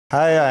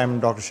Hi, I'm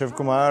Dr. Shiv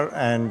Kumar,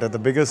 and the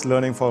biggest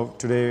learning for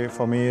today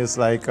for me is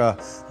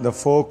the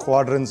four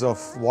quadrants of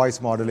voice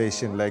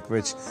modulation,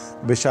 which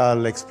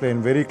Bishal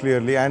explained very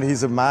clearly. And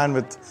he's a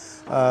man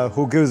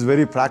who gives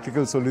very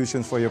practical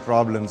solutions for your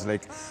problems,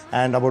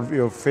 and about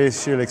your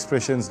facial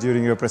expressions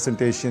during your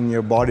presentation,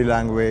 your body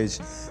language,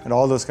 and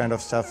all those kind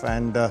of stuff.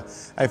 And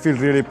I feel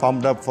really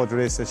pumped up for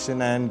today's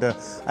session, and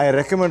I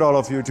recommend all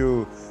of you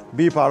to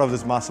be part of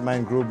this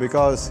mastermind group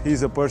because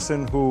he's a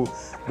person who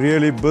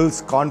really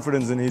builds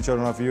confidence in each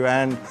one of you,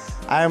 and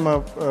I am a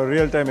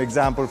real-time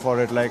example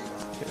for it.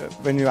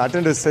 When you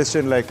attend a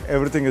session,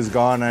 everything is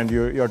gone and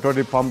you're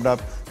totally pumped up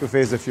to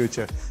face the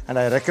future. And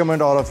I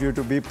recommend all of you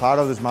to be part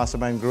of this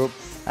mastermind group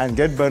and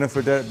get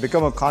benefited,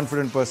 become a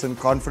confident person,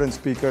 confident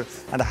speaker,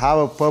 and have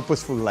a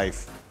purposeful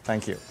life.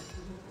 Thank you.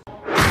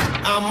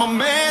 I'm a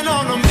man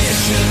on a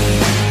mission.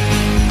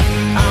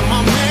 I'm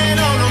a man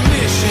on a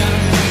mission.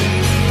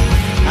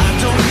 I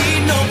don't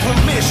need no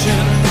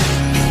permission.